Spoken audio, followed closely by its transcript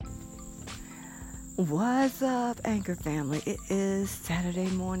What's up, Anchor family? It is Saturday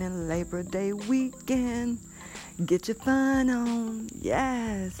morning, Labor Day weekend. Get your fun on.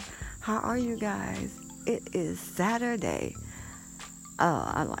 Yes. How are you guys? It is Saturday.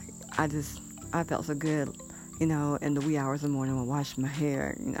 I felt so good, in the wee hours of the morning when I washed my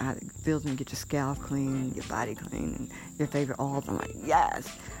hair. How it feels when you get your scalp clean, your body clean, and your favorite oils. I'm like, yes.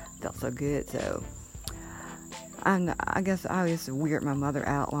 Felt so good. So I guess I used to weird my mother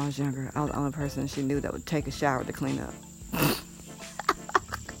out when I was younger. I was the only person she knew that would take a shower to clean up.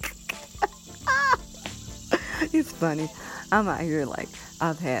 It's funny. I'm out here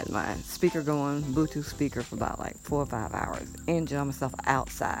I've had my speaker going, Bluetooth speaker, for about 4 or 5 hours. Enjoying myself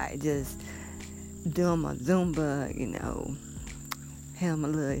outside, just doing my Zumba, had my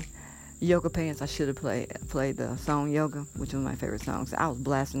little yoga pants. I should have played the song Yoga, which was my favorite song. So I was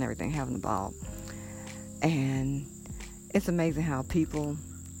blasting everything, having a ball. And it's amazing how people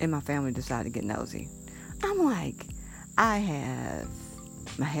in my family decide to get nosy. I'm like, I have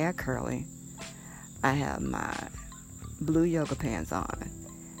my hair curly. I have my blue yoga pants on.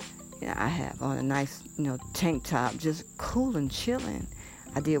 I have on a nice, tank top, just cool and chilling.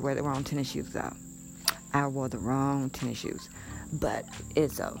 I did wear the wrong tennis shoes, though. I wore the wrong tennis shoes. But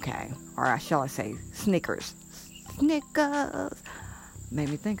it's okay. Or shall I say, Snickers. Snickers. Made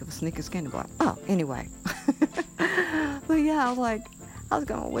me think of a Snickers candy bar. Oh, anyway. But yeah, I was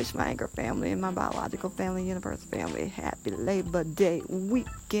going to wish my Anchor family and my biological family, universal family, happy Labor Day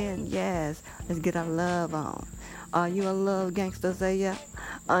weekend. Yes, let's get our love on. Are you a love gangster? Say yeah.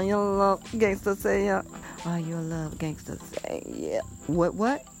 Are you a love gangster? Say yeah. Are you a love gangster? Say yeah.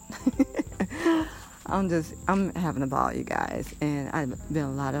 What? I'm having a ball, you guys. And I've been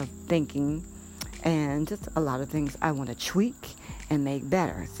a lot of thinking and just a lot of things I want to tweak and make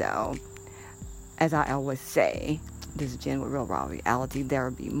better. So, as I always say, this is Jen with Real Raw Reality. There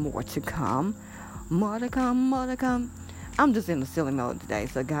will be more to come. More to come. I'm just in a silly mode today,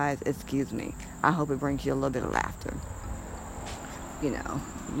 so guys, excuse me. I hope it brings you a little bit of laughter. A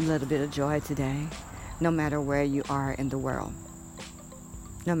little bit of joy today, no matter where you are in the world.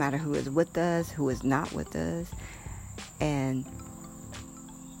 No matter who is with us, who is not with us, and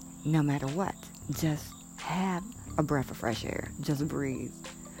no matter what, just have a breath of fresh air. Just breathe.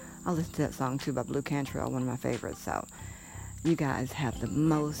 I listened to that song too by Blue Cantrell, one of my favorites. So you guys have the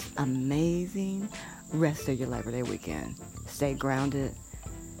most amazing rest of your Labor Day weekend. Stay grounded.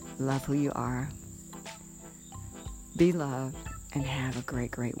 Love who you are. Be loved. And have a great,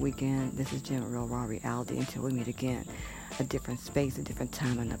 great weekend. This is Jen with Real Raw Reality. Until we meet again. A different space, a different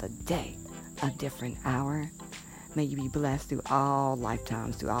time, another day, a different hour. May you be blessed through all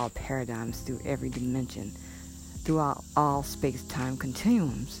lifetimes, through all paradigms, through every dimension, through all space-time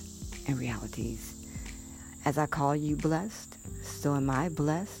continuums and realities. As I call you blessed, so am I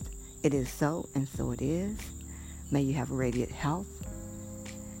blessed. It is so, and so it is. May you have radiant health.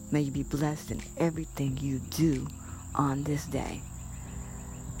 May you be blessed in everything you do on this day.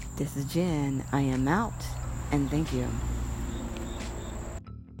 This is Jen. I am out, and thank you.